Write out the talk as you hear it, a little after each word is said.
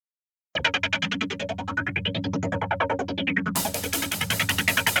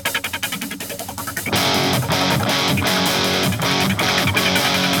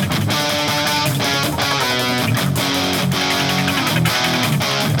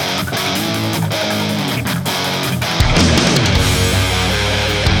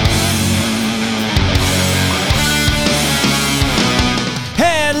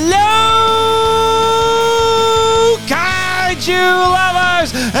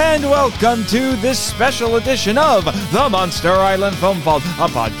and welcome to this special edition of the Monster Island Film Vault, a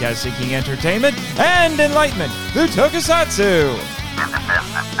podcast seeking entertainment and enlightenment through tokusatsu.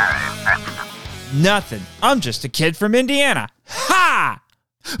 Nothing. I'm just a kid from Indiana. Ha!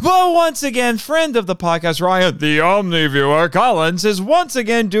 But once again, friend of the podcast, Ryan, the Omniviewer Collins, is once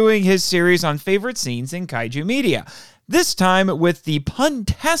again doing his series on favorite scenes in kaiju media. This time with the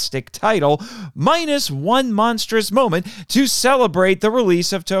puntastic title, -1 Monstrous Moment, to celebrate the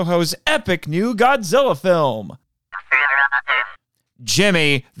release of Toho's epic new Godzilla film.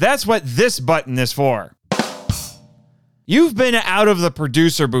 Jimmy, that's what this button is for. You've been out of the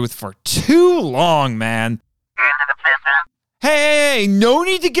producer booth for too long, man. Hey, no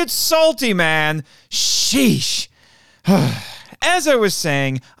need to get salty, man. Sheesh. As I was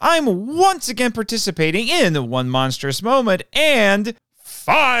saying, I'm once again participating in the One Monstrous Moment, and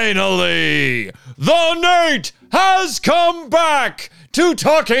finally, the Nate has come back to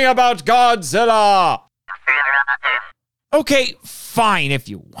talking about Godzilla. Okay, fine, if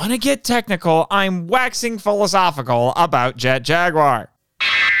you want to get technical, I'm waxing philosophical about Jet Jaguar.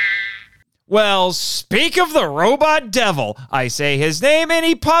 Well, speak of the robot devil. I say his name and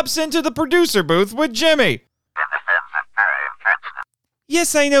he pops into the producer booth with Jimmy.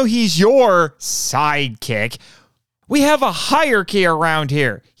 Yes, I know he's your sidekick. We have a hierarchy around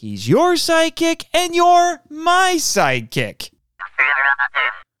here. He's your sidekick and you're my sidekick.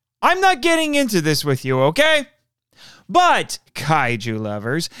 I'm not getting into this with you, okay? But, kaiju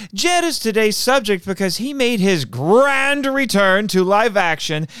lovers, Jet is today's subject because he made his grand return to live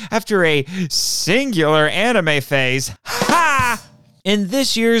action after a singular anime phase. Ha! In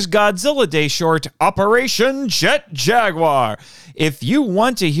this year's Godzilla Day short, Operation Jet Jaguar. If you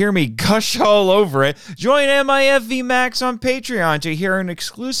want to hear me gush all over it, join MIFV Max on Patreon to hear an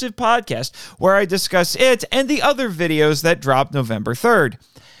exclusive podcast where I discuss it and the other videos that drop November 3rd.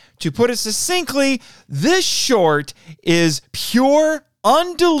 To put it succinctly, this short is pure,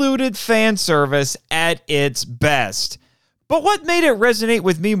 undiluted fan service at its best. But what made it resonate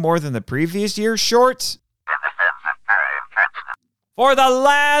with me more than the previous year's shorts? For the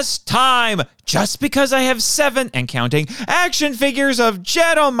last time, just because I have 7 and counting action figures of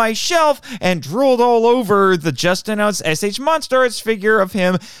Jet on my shelf and drooled all over the just announced SH Monstrous figure of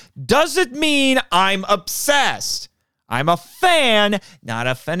him doesn't mean I'm obsessed. I'm a fan, not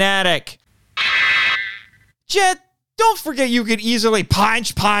a fanatic. Jet, don't forget you could easily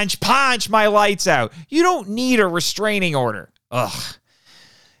punch my lights out. You don't need a restraining order. Ugh.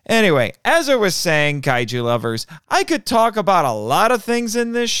 Anyway, as I was saying, kaiju lovers, I could talk about a lot of things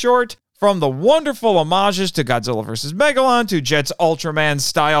in this short, from the wonderful homages to Godzilla vs. Megalon to Jet's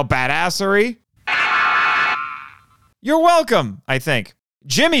Ultraman-style badassery. You're welcome, I think.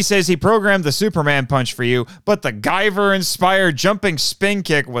 Jimmy says he programmed the Superman punch for you, but the Guyver-inspired jumping spin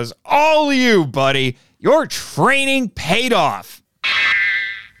kick was all you, buddy. Your training paid off.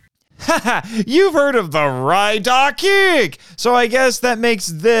 Haha, you've heard of the Raido kick, so I guess that makes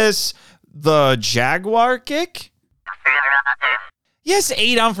this the Jaguar kick? Yes,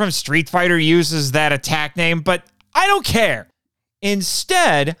 Adon from Street Fighter uses that attack name, but I don't care.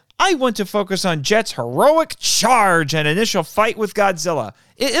 Instead, I want to focus on Jet's heroic charge and initial fight with Godzilla.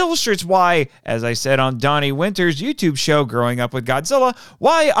 It illustrates why, as I said on Donnie Winter's YouTube show Growing Up with Godzilla,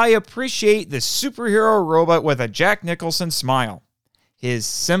 why I appreciate this superhero robot with a Jack Nicholson smile. His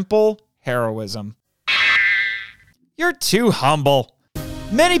simple heroism. You're too humble.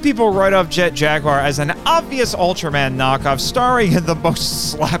 Many people write off Jet Jaguar as an obvious Ultraman knockoff starring in the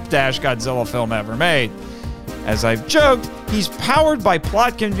most slapdash Godzilla film ever made. As I've joked, he's powered by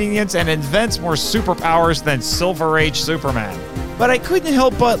plot convenience and invents more superpowers than Silver Age Superman. But I couldn't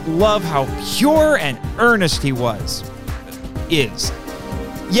help but love how pure and earnest he is.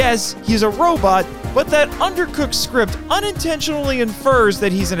 Yes, he's a robot, but that undercooked script unintentionally infers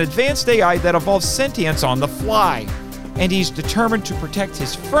that he's an advanced AI that evolves sentience on the fly. And he's determined to protect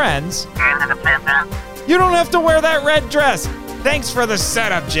his friends. You don't have to wear that red dress. Thanks for the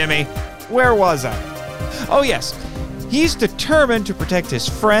setup, Jimmy. Where was I? Oh yes, he's determined to protect his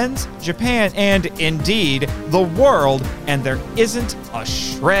friends, Japan, and indeed, the world, and there isn't a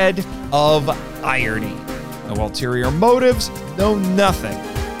shred of irony. No ulterior motives, no nothing.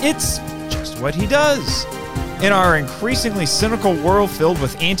 It's just what he does. In our increasingly cynical world filled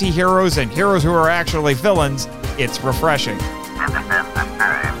with anti-heroes and heroes who are actually villains, it's refreshing.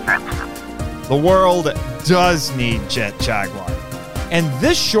 The world does need Jet Jaguar, and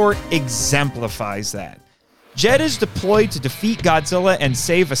this short exemplifies that. Jet is deployed to defeat Godzilla and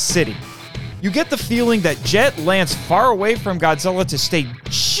save a city. You get the feeling that Jet lands far away from Godzilla to stay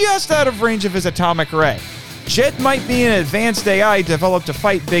just out of range of his atomic ray. Jet might be an advanced AI developed to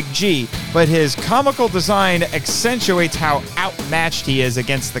fight Big G, but his comical design accentuates how outmatched he is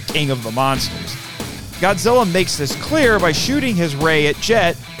against the king of the monsters. Godzilla makes this clear by shooting his ray at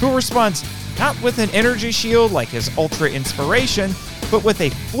Jet, who responds not with an energy shield like his Ultra Inspiration, but with a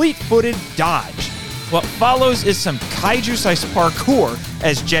fleet-footed dodge. What follows is some kaiju-sized parkour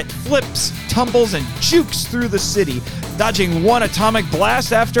as Jet flips, tumbles, and jukes through the city, dodging one atomic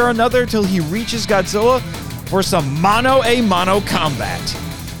blast after another till he reaches Godzilla for some mano-a-mano combat.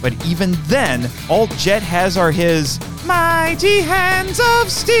 But even then, all Jet has are his mighty hands of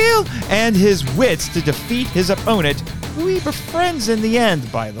steel and his wits to defeat his opponent, who he befriends in the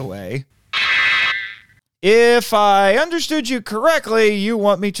end, by the way. If I understood you correctly, you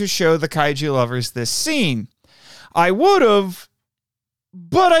want me to show the kaiju lovers this scene. I would've,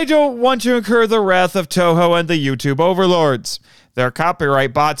 but I don't want to incur the wrath of Toho and the YouTube overlords. Their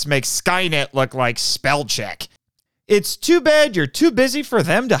copyright bots make Skynet look like spell check. It's too bad you're too busy for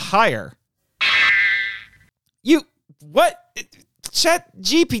them to hire. What? Chat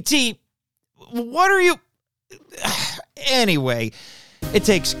GPT? What are you? Anyway, it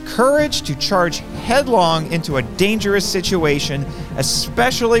takes courage to charge headlong into a dangerous situation,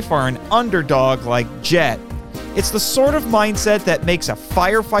 especially for an underdog like Jet. It's the sort of mindset that makes a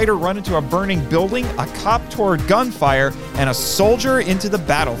firefighter run into a burning building, a cop toward gunfire, and a soldier into the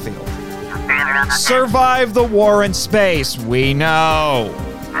battlefield. Survive the war in space, we know.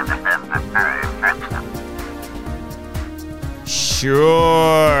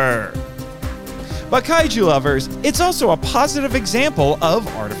 Sure. But kaiju lovers, it's also a positive example of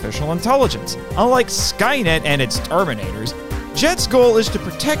artificial intelligence. Unlike Skynet and its Terminators, Jet's goal is to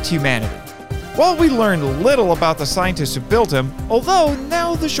protect humanity. While we learned little about the scientists who built him, although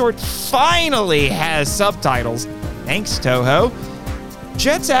now the short finally has subtitles, thanks Toho,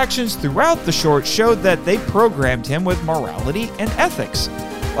 Jet's actions throughout the short showed that they programmed him with morality and ethics.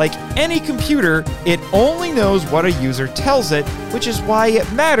 Like any computer, it only knows what a user tells it, which is why it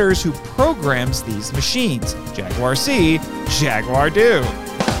matters who programs these machines. Jaguar see, Jaguar do.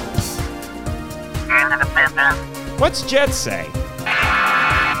 What's Jet say?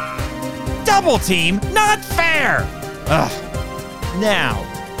 Double team? Not fair! Ugh. Now,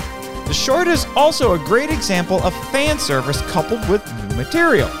 the short is also a great example of fan service coupled with new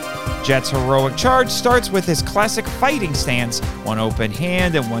material. Jet's heroic charge starts with his classic fighting stance, one open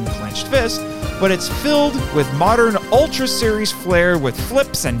hand and one clenched fist, but it's filled with modern Ultra Series flair with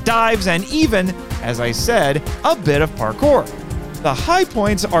flips and dives and even, as I said, a bit of parkour. The high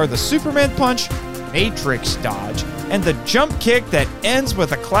points are the Superman punch, Matrix dodge, and the jump kick that ends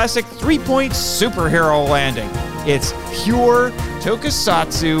with a classic three-point superhero landing. It's pure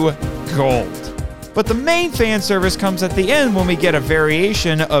tokusatsu gold. But the main fan service comes at the end when we get a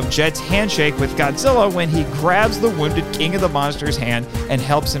variation of Jet's handshake with Godzilla when he grabs the wounded King of the Monsters' hand and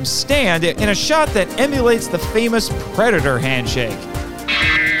helps him stand in a shot that emulates the famous Predator handshake.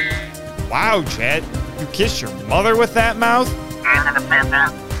 Wow, Jet, you kissed your mother with that mouth?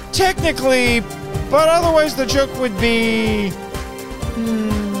 Technically, but otherwise the joke would be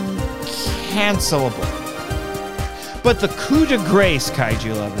cancelable. But the coup de grace,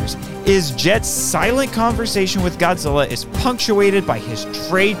 kaiju lovers, is Jet's silent conversation with Godzilla is punctuated by his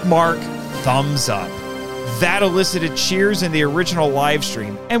trademark thumbs up. That elicited cheers in the original live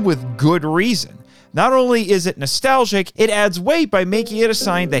stream, and with good reason. Not only is it nostalgic, it adds weight by making it a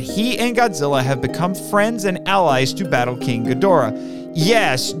sign that he and Godzilla have become friends and allies to battle King Ghidorah.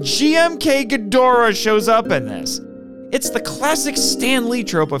 Yes, GMK Ghidorah shows up in this. It's the classic Stan Lee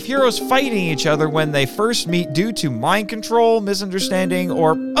trope of heroes fighting each other when they first meet due to mind control, misunderstanding,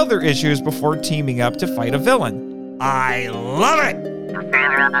 or other issues before teaming up to fight a villain. I love it!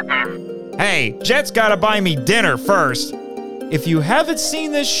 Hey, Jet's gotta buy me dinner first. If you haven't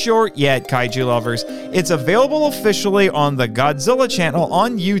seen this short yet, kaiju lovers, it's available officially on the Godzilla channel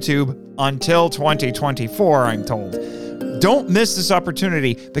on YouTube until 2024, I'm told. Don't miss this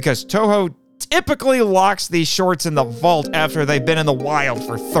opportunity because Toho typically locks these shorts in the vault after they've been in the wild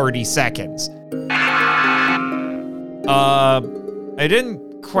for 30 seconds. I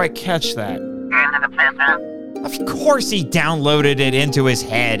didn't quite catch that. Of course he downloaded it into his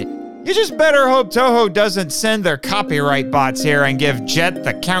head. You just better hope Toho doesn't send their copyright bots here and give Jet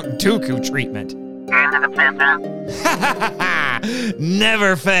the Count Dooku treatment.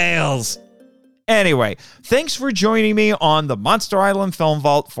 Never fails. Anyway, thanks for joining me on the Monster Island Film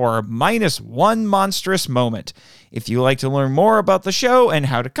Vault for -1 monstrous moment. If you'd like to learn more about the show and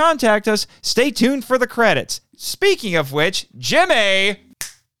how to contact us, stay tuned for the credits. Speaking of which, Jimmy,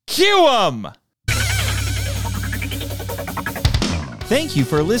 cue 'em! Thank you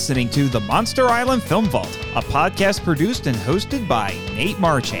for listening to the Monster Island Film Vault, a podcast produced and hosted by Nate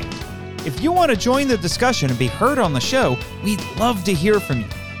Marchand. If you want to join the discussion and be heard on the show, we'd love to hear from you.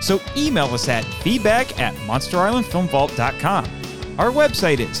 So email us at feedback@monsterislandfilmvault.com. Our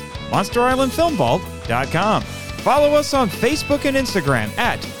website is monsterislandfilmvault.com. Follow us on Facebook and Instagram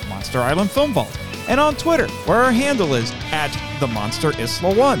at Monster Island Film Vault, and on Twitter, where our handle is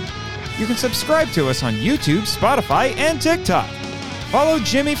 @TheMonsterIsla1. You can subscribe to us on YouTube, Spotify, and TikTok. Follow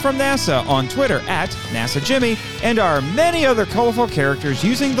Jimmy from NASA on Twitter at NASAJimmy, and our many other colorful characters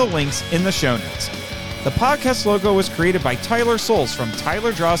using the links in the show notes. The podcast logo was created by Tyler Souls from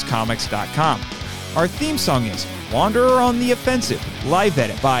TylerDrawsComics.com. Our theme song is Wanderer on the Offensive, live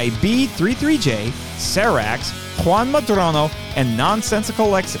edit by B33J, Sarax, Juan Madrano, and Nonsensical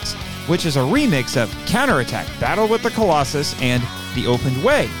Lexus, which is a remix of Counterattack Battle with the Colossus and The Opened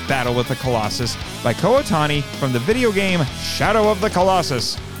Way Battle with the Colossus by Kootani from the video game Shadow of the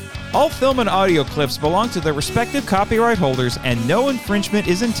Colossus. All film and audio clips belong to their respective copyright holders, and no infringement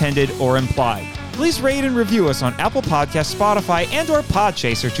is intended or implied. Please rate and review us on Apple Podcasts, Spotify, and or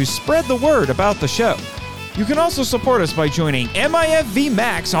Podchaser to spread the word about the show. You can also support us by joining MIFV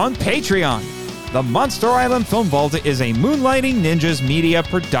Max on Patreon. The Monster Island Film Vault is a Moonlighting Ninjas media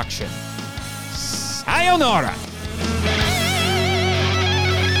production. Sayonara!